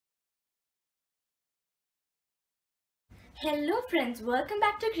Hello friends, welcome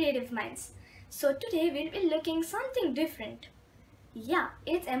back to Creative Minds. So today we'll be looking something different. Yeah,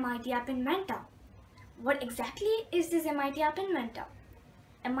 it's MIT App Inventor. What exactly is this MIT App Inventor?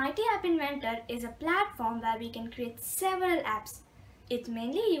 MIT App Inventor is a platform where we can create several apps. It's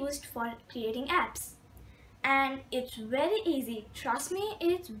mainly used for creating apps. And it's very easy. Trust me,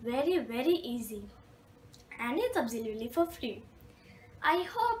 it's very easy. And it's absolutely for free. I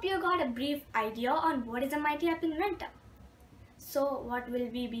hope you got a brief idea on what is MIT App Inventor. So what will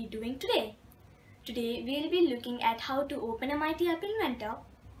we be doing today? Today we'll be looking at how to open MIT App Inventor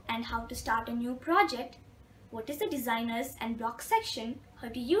and how to start a new project, what is the designers and blocks section, how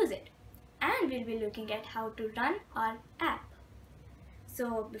to use it, and we'll be looking at how to run our app.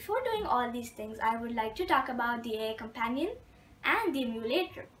 So before doing all these things, I would like to talk about the AI Companion and the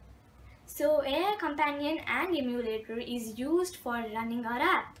emulator. So AI Companion and emulator is used for running our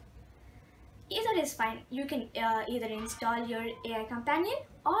app. Either is fine. You can either install your AI Companion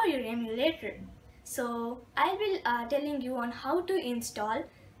or your emulator. So I will telling you on how to install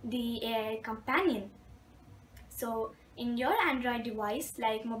the AI Companion. So in your Android device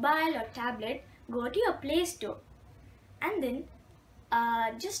like mobile or tablet, go to your Play Store and then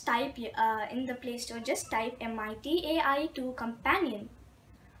just type in the Play Store, just type MIT AI2 Companion.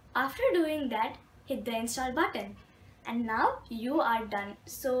 After doing that, hit the install button. And now you are done.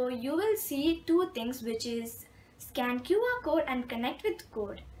 So you will see two things, which is scan QR code and connect with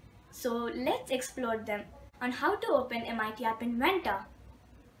code. So let's explore them on how to open MIT App Inventor.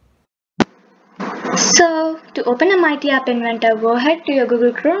 So to open MIT App Inventor, go ahead to your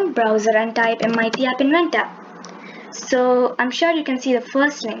Google Chrome browser and type MIT App Inventor. So I'm sure you can see the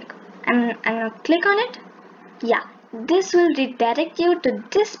first link. I'm gonna click on it. Yeah, this will redirect you to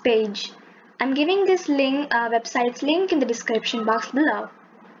this page. I'm giving this link, website's link in the description box below.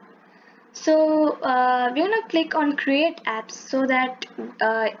 So we're gonna click on create apps so that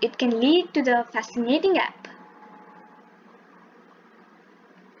it can lead to the fascinating app.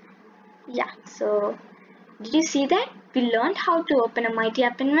 Yeah, so did you see that? We learned how to open a MIT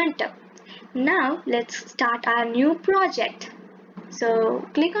App Inventor. Now let's start our new project. So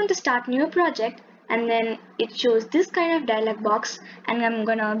click on the start new project and then it shows this kind of dialog box, and I'm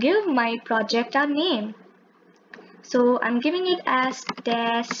gonna give my project a name. So I'm giving it as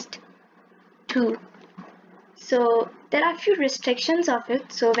test 2. So there are a few restrictions of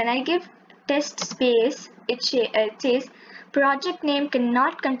it. So when I give test space, it says project name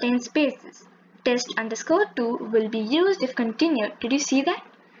cannot contain spaces. Test underscore 2 will be used if continued. Did you see that?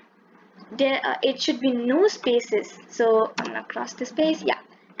 There it should be no spaces. So I'm gonna cross the space, yeah,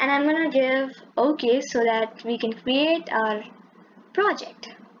 and I'm gonna give OK so that we can create our project.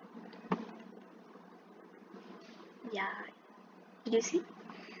 Yeah, did you see?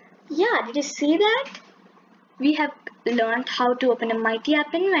 Yeah, did you see that? We have learned how to open a MIT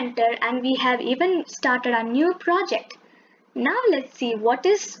App Inventor and we have even started a new project. Now let's see what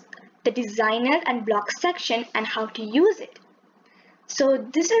is the designer and block section and how to use it. So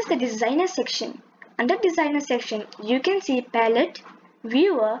this is the designer section. Under designer section, you can see palette,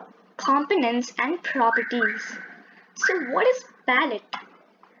 viewer, components and properties. So what is palette?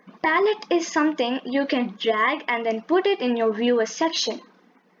 Palette is something you can drag and then put it in your viewer section.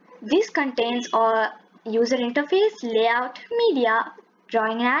 This contains a user interface, layout, media,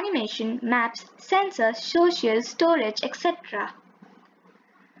 drawing and animation, maps, sensors, social, storage, etc.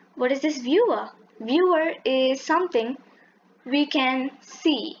 What is this viewer? Viewer is something we can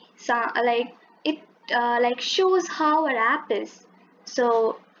see, so like it shows how our app is.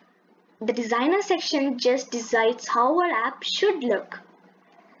 So the designer section just decides how our app should look.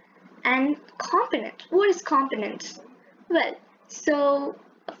 And component, what is components? Well, so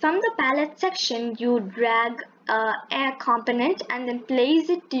from the palette section you drag a component and then place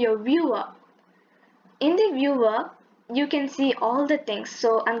it to your viewer. In the viewer you can see all the things,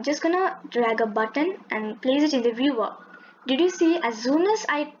 so I'm just gonna drag a button and place it in the viewer. Did you see, as soon as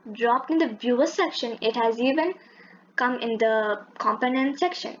I dropped in the viewer section, it has even come in the component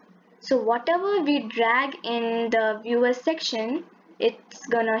section. So whatever we drag in the viewer section, it's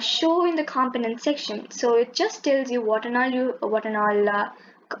gonna show in the component section. So it just tells you what and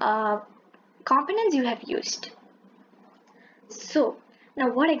all components you have used. So now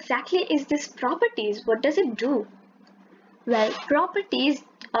what exactly is this properties? What does it do? Well, properties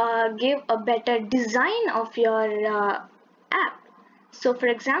give a better design of your app. So for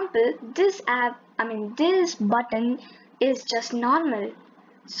example, this button is just normal.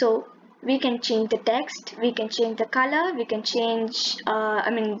 So we can change the text, we can change the color, we can change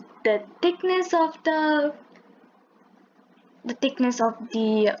the thickness of the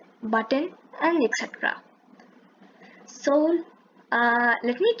button and etc. So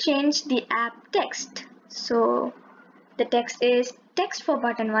let me change the app text. So the text is text for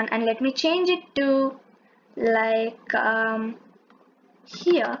button 1, and let me change it to like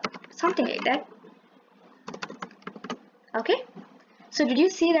here, something like that. Okay, so did you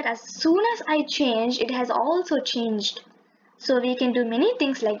see that as soon as I change, it has also changed? So we can do many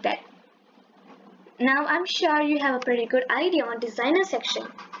things like that. Now I'm sure you have a pretty good idea on designer section.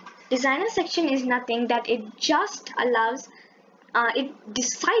 Designer section is nothing that it just allows, it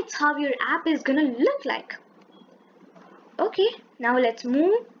decides how your app is gonna look like. Okay, now let's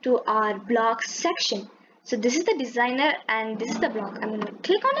move to our blocks section. So this is the designer and this is the block. I'm gonna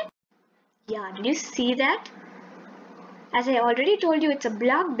click on it. Yeah, did you see that? As I already told you, it's a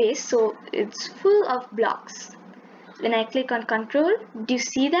block base, so it's full of blocks. When I click on control, do you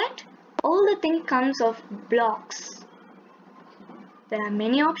see that? All the thing comes of blocks. There are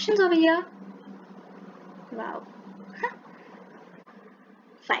many options over here. Wow.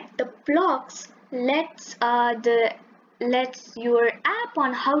 Fine. The blocks lets your app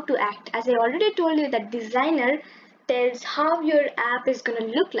on how to act. As I already told you, that designer tells how your app is gonna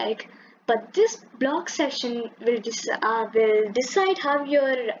look like, but this block section will decide how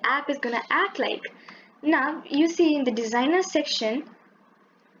your app is gonna act like. Now you see in the designer section,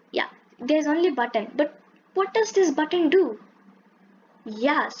 yeah, there's only button, but what does this button do?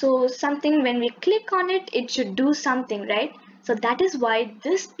 Yeah, so something, when we click on it, it should do something, right? So that is why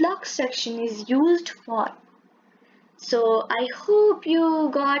this block section is used for. So I hope you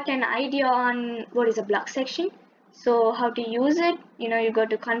got an idea on what is a block section. So how to use it, you go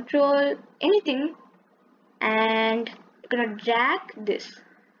to control anything and you're gonna drag this.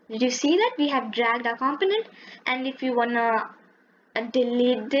 Did you see that we have dragged our component? And if you wanna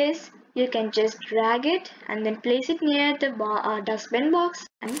delete this, you can just drag it and then place it near the dustbin box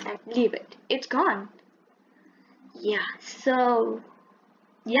and leave it. It's gone. Yeah, so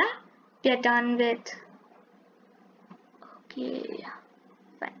yeah, we are done with. Okay,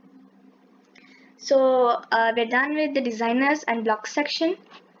 fine. So we're done with the designers and block section.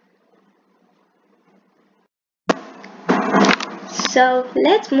 So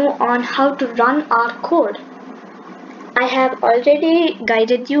let's move on how to run our code. I have already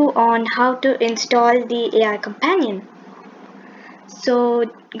guided you on how to install the AI companion. So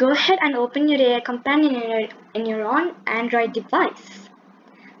go ahead and open your AI companion in your own Android device.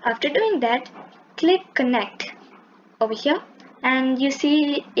 After doing that, click connect over here and you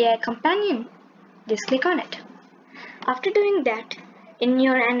see AI companion. Just click on it. After doing that, in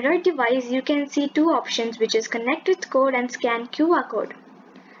your Android device you can see two options, which is connect with code and scan QR code.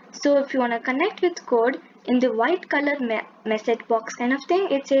 So if you want to connect with code, in the white color message box kind of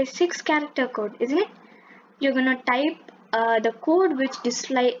thing, it says 6-character code, isn't it? You're gonna type the code which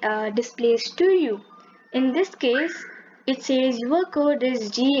displays to you. In this case, it says your code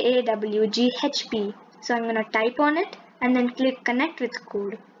is GAWGHP. So I'm gonna type on it and then click connect with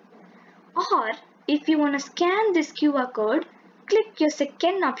code. Or if you wanna scan this QR code, click your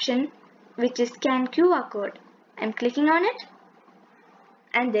second option, which is scan QR code. I'm clicking on it.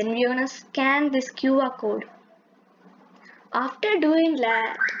 And then we're gonna scan this QR code. After doing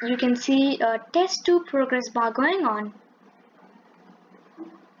that, you can see a test 2 progress bar going on.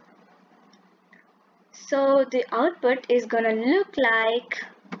 So the output is gonna look like.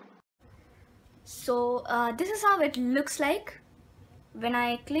 So this is how it looks like. When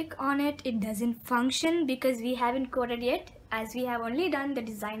I click on it, it doesn't function because we haven't coded yet, as we have only done the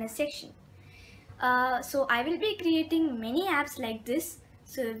designer section. So I will be creating many apps like this,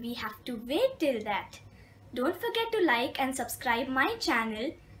 so we have to wait till that. Don't forget to like and subscribe my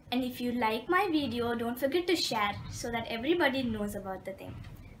channel, and if you like my video, don't forget to share so that everybody knows about the thing.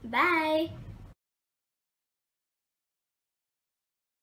 Bye!